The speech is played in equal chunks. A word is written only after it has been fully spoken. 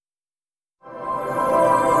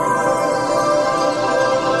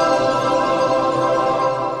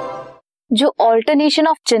जो alternation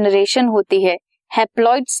of generation होती है,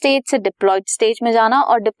 हैप्लॉइड स्टेज से डिप्लॉइड स्टेज में जाना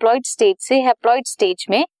और डिप्लॉइड स्टेज से हैप्लॉइड स्टेज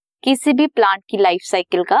में किसी भी प्लांट की लाइफ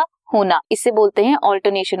साइकिल का होना, इसे बोलते हैं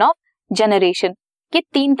ऑल्टरनेशन ऑफ जनरेशन। ये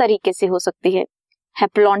 3 तरीके से हो सकती है।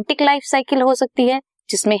 हैप्लॉन्टिक लाइफ साइकिल हो सकती है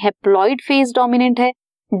जिसमें हैप्लॉइड फेज डोमिनेंट है,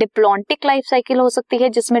 डिप्लॉन्टिक लाइफ साइकिल हो सकती है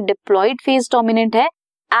जिसमें डिप्लॉइड फेज डोमिनेंट है,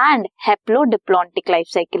 and haplodiplontic life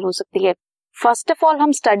cycle हो सकती है। फर्स्ट ऑफ ऑल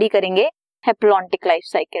हम स्टडी करेंगे हैप्लॉन्टिक लाइफ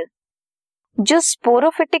साइकिल। जो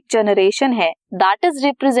स्पोरोफिटिक जनरेशन है that is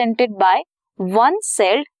represented by one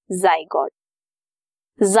sailed zygote.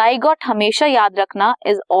 Zygote हमेशा याद रखना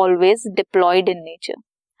is always diploid in nature,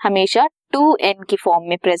 हमेशा 2n की फॉर्म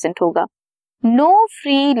में प्रेजेंट होगा। No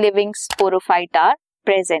free living sporophyte are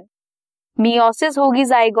present. Meiosis होगी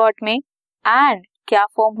जाइगोट में एंड क्या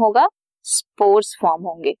फॉर्म होगा, स्पोर्स फॉर्म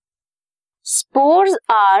होंगे। स्पोर्स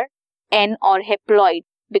आर n और हैप्लॉइड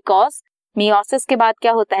बिकॉज मियोसिस के बाद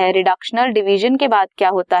क्या होता है, रिडक्शनल डिवीजन के बाद क्या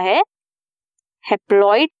होता है,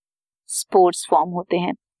 हैप्लॉइड स्पोर्स फॉर्म होते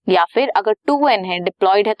हैं। या फिर अगर 2n है,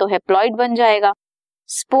 डिप्लॉइड है तो हैप्लॉइड बन जाएगा।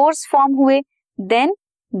 स्पोर्स फॉर्म हुए, देन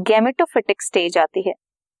गैमेटोफिटिक स्टेज आती है,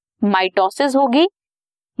 माइटोसिस होगी।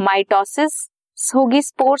 माइटोसिस होगी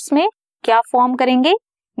स्पोर्स में, क्या फॉर्म करेंगे,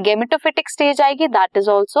 गैमेटोफिटिक स्टेज आएगी, that is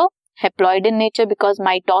also haploid in nature because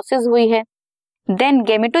mitosis हुई है। देन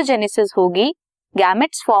गैमेटोजेनेसिस होगी,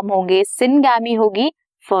 गैमेट्स फॉर्म होंगे, सिनगैमी होगी,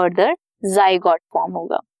 फर्दर जाइगोट फॉर्म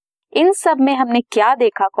होगा। इन सब में हमने क्या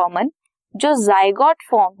देखा कॉमन, जो जाइगोट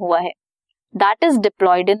फॉर्म हुआ है that is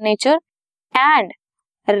diploid in nature and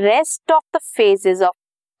rest of the phases of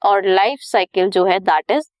और लाइफ साइकिल जो है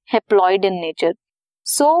that is haploid in nature.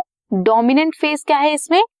 So dominant phase क्या है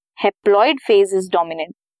इसमें, हैप्लॉइड फेज इज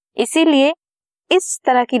डोमिनेंट। इसीलिए इस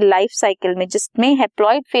तरह की लाइफ साइकिल में जिसमें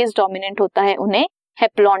हैप्लॉइड फेज डोमिनेंट होता है उन्हें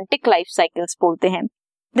हैप्लॉन्टिक लाइफ साइकिल्स बोलते हैं।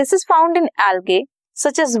 This is found in algae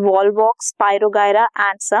such as Volvox, Spirogyra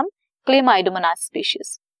and some Chlamydomonas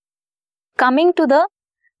species. Coming to the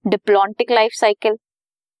diplontic life cycle.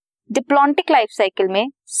 Diplontic life cycle में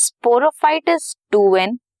sporophyte is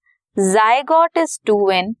 2n, zygote is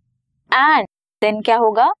 2n and then क्या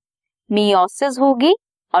होगा, meiosis होगी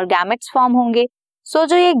और gametes form होंगे। सो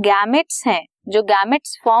जो ये gametes हैं, जो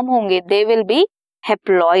गैमेट्स फॉर्म होंगे दे विल बी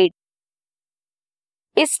हैप्लॉइड।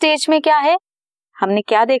 इस स्टेज में क्या है, हमने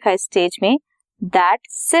क्या देखा इस स्टेज में, दैट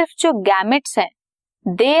सिर्फ जो गैमेट्स हैं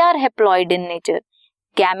they are haploid in nature,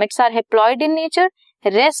 gametes are haploid in nature,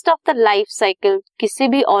 rest of the life cycle किसी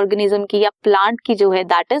भी ऑर्गेनिज्म की या प्लांट की जो है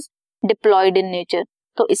that is diploid in nature.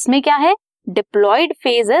 तो इसमें क्या है, डिप्लॉइड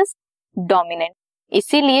फेज इज डोमिनेंट,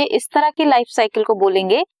 इसीलिए इस तरह की लाइफ साइकिल को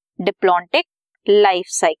बोलेंगे डिप्लॉन्टिक लाइफ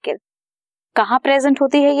साइकिल। कहाँ प्रेजेंट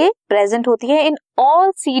होती है, ये प्रेजेंट होती है in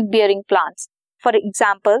all seed bearing plants, for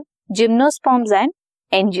example gymnosperms and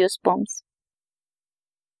angiosperms.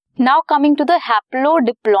 Now coming to the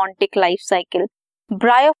haplodiplontic life cycle.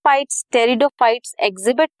 Bryophytes, pteridophytes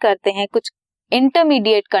exhibit करते हैं कुछ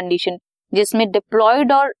इंटरमीडिएट कंडीशन जिसमें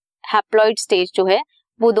डिप्लॉइड और हैप्लॉइड स्टेज जो है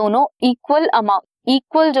वो दोनों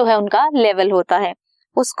इक्वल जो है उनका लेवल होता है,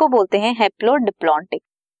 उसको बोलते हैं हैप्लोडिप्लॉन्टिक।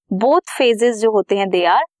 बोथ फेजेस जो होते हैं they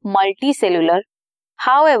are multi cellular,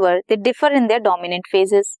 however they differ in their dominant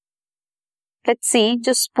phases. Let's see,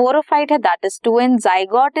 जो स्पोरोफाइट है that is 2n,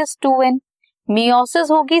 zygote is 2n,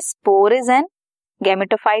 meiosis होगी, spore is n,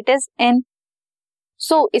 gametophyte is n।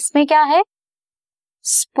 सो इसमें क्या है,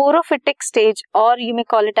 स्पोरोफिटिक स्टेज और you may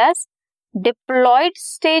call it as diploid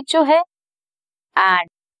stage जो है and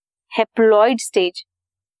haploid stage,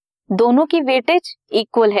 दोनों की वेटेज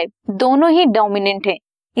इक्वल है, दोनों ही डोमिनेंट है,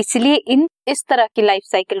 इसलिए इस तरह की लाइफ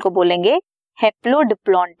साइकिल को बोलेंगे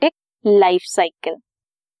haplodiplontic life cycle.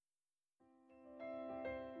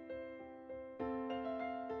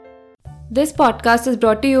 This podcast is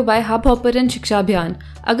brought to you by Hubhopper and Shiksha Abhiyan.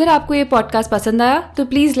 अगर आपको ये पॉडकास्ट पसंद आया तो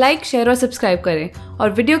प्लीज़ लाइक, शेयर और सब्सक्राइब करें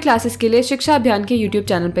और वीडियो क्लासेस के लिए शिक्षा अभियान के यूट्यूब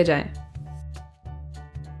चैनल पर जाएं।